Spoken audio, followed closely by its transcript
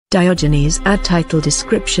Diogenes Add title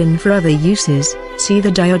description for other uses, see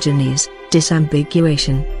the Diogenes,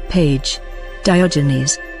 disambiguation, page.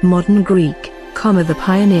 Diogenes, modern Greek, the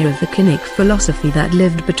pioneer of the Cynic philosophy that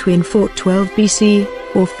lived between 412 BC,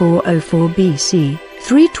 or 404 BC,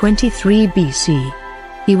 323 BC.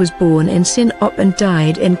 He was born in Sinop and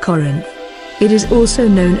died in Corinth. It is also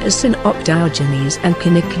known as Sinop Diogenes and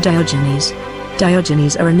Cynic Diogenes.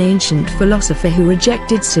 Diogenes are an ancient philosopher who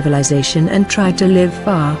rejected civilization and tried to live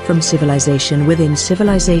far from civilization within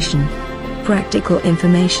civilization. Practical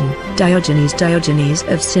information: Diogenes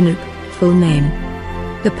of Sinop, full name.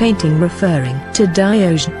 The painting referring to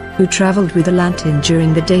Diogenes, who traveled with a lantern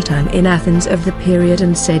during the daytime in Athens of the period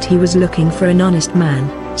and said he was looking for an honest man.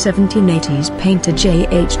 1780s painter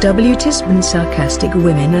J.H.W. Tisman. Sarcastic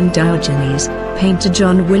women and Diogenes, painter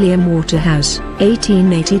John William Waterhouse,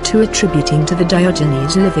 1882. Attributing to the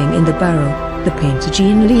Diogenes living in the barrel, the painter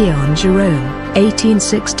Jean-Léon Gérôme,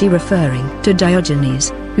 1860. Referring to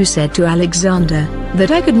Diogenes, who said to Alexander,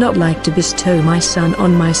 that I could not like to bestow my son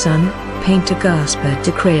on my son, painter Gaspar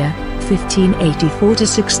de Crea,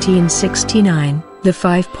 1584–1669. The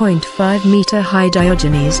 5.5-meter-high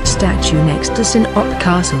Diogenes statue next to Sinop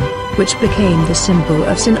Castle, which became the symbol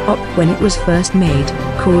of Sinop when it was first made,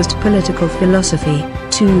 caused political philosophy.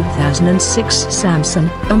 2006 Samson,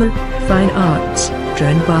 Fine Arts,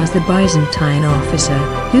 drawn by the Byzantine officer,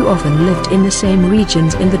 who often lived in the same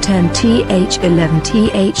regions in the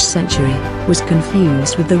 10th–11th century, was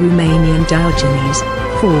confused with the Romanian Diogenes.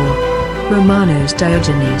 4. Romanos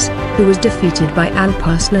Diogenes, who was defeated by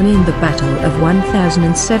Alparslan in the Battle of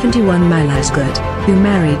 1071. Malazgirt, who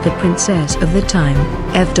married the princess of the time,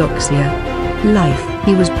 Evdoxia. Life: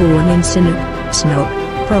 he was born in Sinop,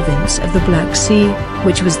 province of the Black Sea,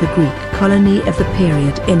 which was the Greek colony of the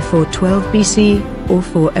period in 412 BC, or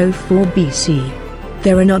 404 BC.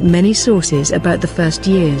 There are not many sources about the first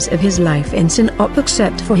years of his life in Sinop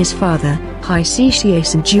except for his father,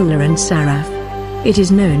 Hesychius and Julia and Saraph. It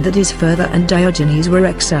is known that his father and Diogenes were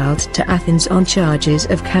exiled to Athens on charges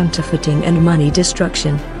of counterfeiting and money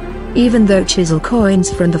destruction. Even though chisel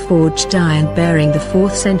coins from the forged iron bearing the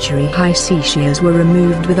 4th century Hesychius were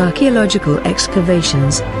removed with archaeological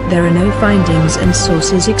excavations, there are no findings and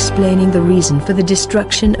sources explaining the reason for the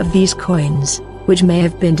destruction of these coins, which may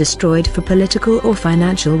have been destroyed for political or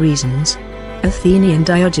financial reasons. Athenian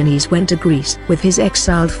Diogenes went to Greece with his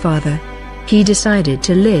exiled father. He decided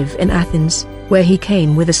to live in Athens, where he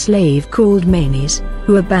came with a slave called Manes,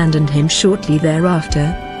 who abandoned him shortly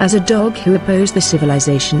thereafter, as a dog who opposed the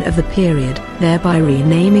civilization of the period, thereby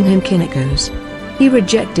renaming him Kynikos. He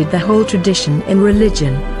rejected the whole tradition in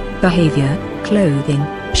religion, behavior, clothing,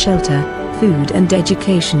 shelter, food and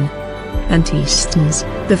education. Antisthenes,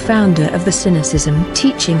 the founder of the Cynicism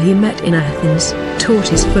teaching he met in Athens, taught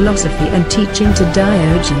his philosophy and teaching to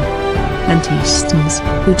Diogenes. Antisthenes,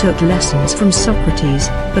 who took lessons from Socrates,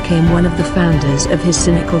 became one of the founders of his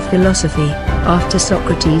cynical philosophy. After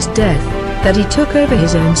Socrates' death, that he took over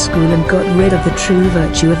his own school and got rid of the true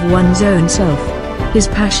virtue of one's own self, his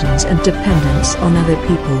passions and dependence on other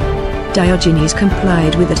people. Diogenes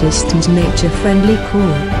complied with Antisthenes' nature-friendly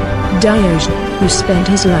call. Diogenes, who spent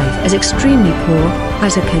his life as extremely poor,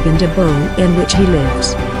 has a keg and a bowl in which he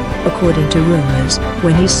lives. According to rumors,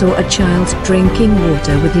 when he saw a child drinking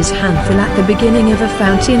water with his handful at the beginning of a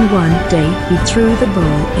fountain one day, he threw the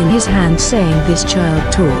bowl in his hand saying, "This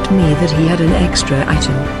child taught me that he had an extra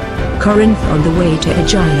item." Corinth. On the way to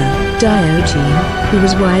Aegina, Diogenes, who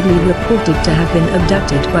was widely reported to have been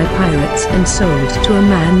abducted by pirates and sold to a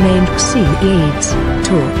man named Xeniades,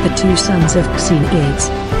 taught the two sons of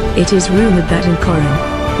Xeniades. It is rumored that in Corinth,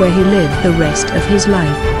 where he lived the rest of his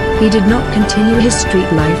life, he did not continue his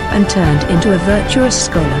street life and turned into a virtuous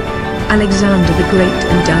scholar. Alexander the Great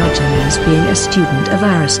and Diogenes being a student of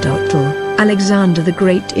Aristotle. Alexander the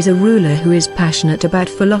Great is a ruler who is passionate about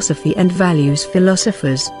philosophy and values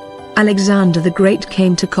philosophers. Alexander the Great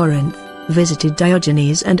came to Corinth, visited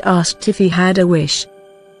Diogenes and asked if he had a wish.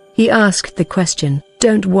 He asked the question,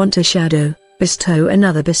 "Don't want a shadow, bestow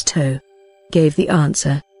another bestow." Gave the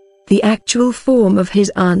answer. The actual form of his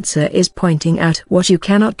answer is pointing out what you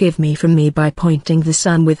cannot give me from me by pointing the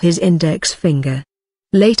sun with his index finger.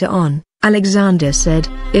 Later on, Alexander said,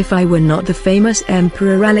 "If I were not the famous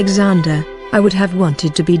Emperor Alexander, I would have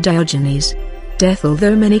wanted to be Diogenes." Death.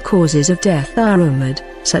 Although many causes of death are rumored,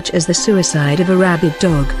 such as the suicide of a rabid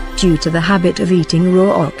dog, due to the habit of eating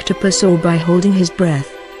raw octopus or by holding his breath,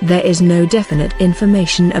 there is no definite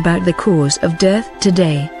information about the cause of death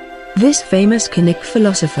today. This famous Cynic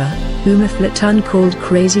philosopher, whom Aflatun called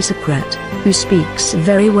Crazy Socrates, who speaks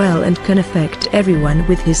very well and can affect everyone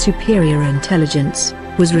with his superior intelligence,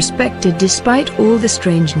 was respected despite all the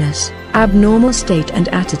strangeness, abnormal state and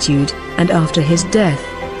attitude, and after his death,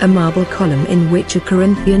 a marble column in which a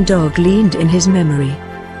Corinthian dog leaned in his memory.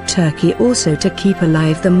 Turkey also to keep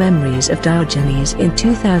alive the memories of Diogenes. In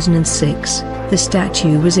 2006, the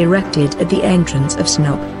statue was erected at the entrance of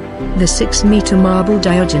Sinop. The 6-meter marble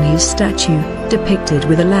Diogenes statue, depicted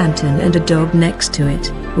with a lantern and a dog next to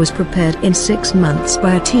it, was prepared in 6 months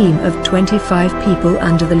by a team of 25 people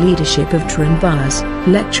under the leadership of Trun Bars,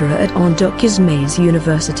 lecturer at Diogenes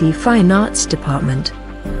University Fine Arts Department.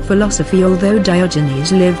 Philosophy. Although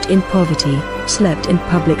Diogenes lived in poverty, slept in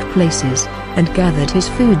public places, and gathered his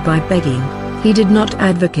food by begging, he did not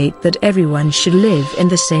advocate that everyone should live in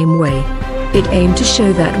the same way. It aimed to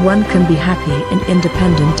show that one can be happy and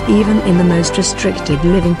independent even in the most restricted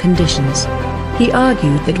living conditions. He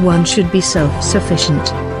argued that one should be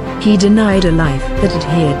self-sufficient. He denied a life that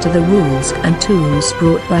adhered to the rules and tools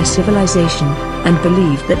brought by civilization, and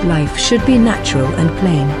believed that life should be natural and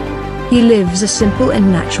plain. He lives a simple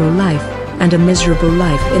and natural life, and a miserable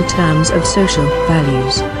life in terms of social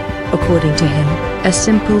values. According to him, a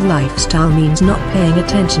simple lifestyle means not paying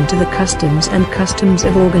attention to the customs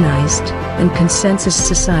of organized and consensus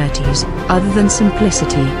societies, other than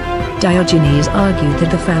simplicity. Diogenes argued that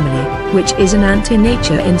the family, which is an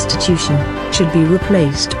anti-nature institution, should be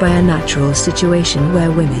replaced by a natural situation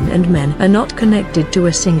where women and men are not connected to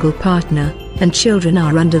a single partner, and children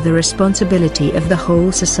are under the responsibility of the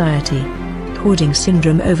whole society. Hoarding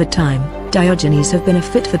syndrome. Over time, Diogenes have been a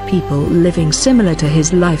fit for people living similar to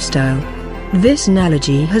his lifestyle. This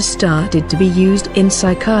analogy has started to be used in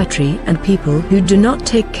psychiatry, and people who do not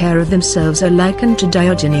take care of themselves are likened to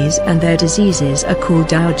Diogenes, and their diseases are called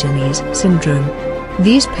Diogenes syndrome.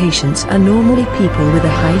 These patients are normally people with a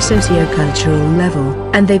high sociocultural level,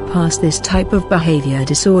 and they pass this type of behavior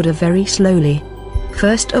disorder very slowly.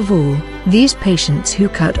 First of all, these patients who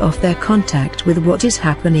cut off their contact with what is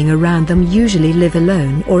happening around them usually live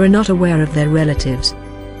alone or are not aware of their relatives.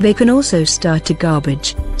 They can also start to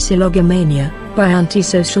garbage, silogomania, by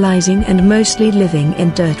anti-socializing and mostly living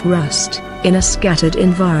in dirt rust, in a scattered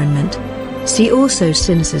environment. See also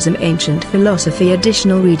Cynicism. Ancient Philosophy.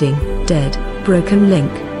 Additional reading, Dead, Broken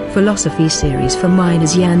Link, Philosophy Series for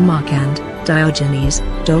Minors. Jan Marquand, Diogenes,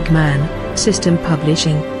 Dogman, System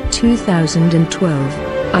Publishing, 2012,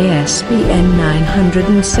 ISBN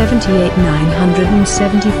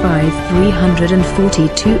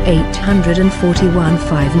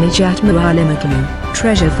 978-975-342-841-5. Nijat Mualimatlu,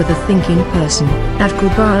 Treasure for the Thinking Person, Afkal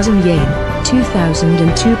Yane,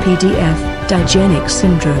 2002. PDF, Diogenes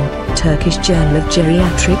Syndrome, Turkish Journal of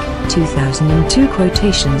Geriatric, 2002.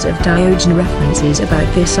 Quotations of Diogenes. References about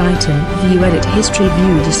this item. View Edit History.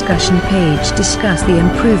 View Discussion page. Discuss the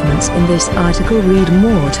improvements in this article. Read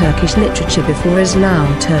more. Turkish literature before Islam.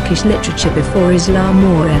 Turkish literature before Islam.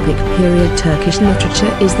 More epic period. Turkish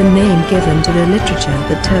literature is the name given to the literature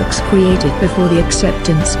that Turks created before the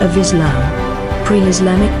acceptance of Islam.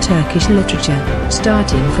 Pre-Islamic Turkish literature,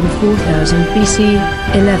 starting from 4000 BC,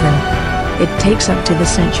 11. It takes up to the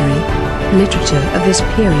century. Literature of this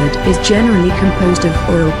period is generally composed of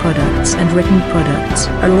oral products, and written products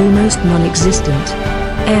are almost non-existent.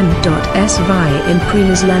 M.Svi in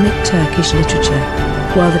pre-Islamic Turkish literature.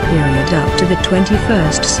 While the period up to the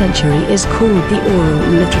 21st century is called the oral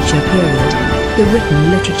literature period, the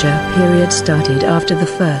written literature period started after the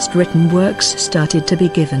first written works started to be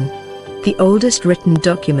given. The oldest written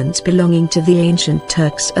documents belonging to the ancient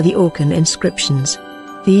Turks are the Orkhon inscriptions.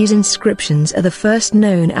 These inscriptions are the first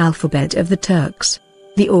known alphabet of the Turks,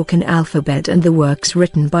 the Orkhon alphabet, and the works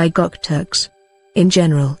written by Gökturks. In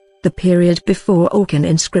general, the period before Orkhon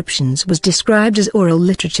inscriptions was described as oral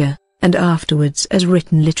literature, and afterwards as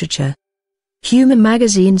written literature. Humor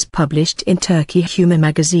magazines published in Turkey. Humor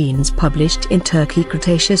magazines published in Turkey.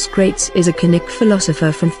 Cretaceous. Crates is a Cynic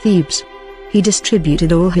philosopher from Thebes. He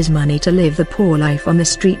distributed all his money to live the poor life on the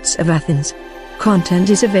streets of Athens. Content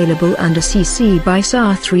is available under CC by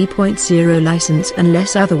SA 3.0 license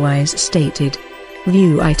unless otherwise stated.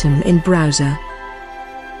 View item in browser.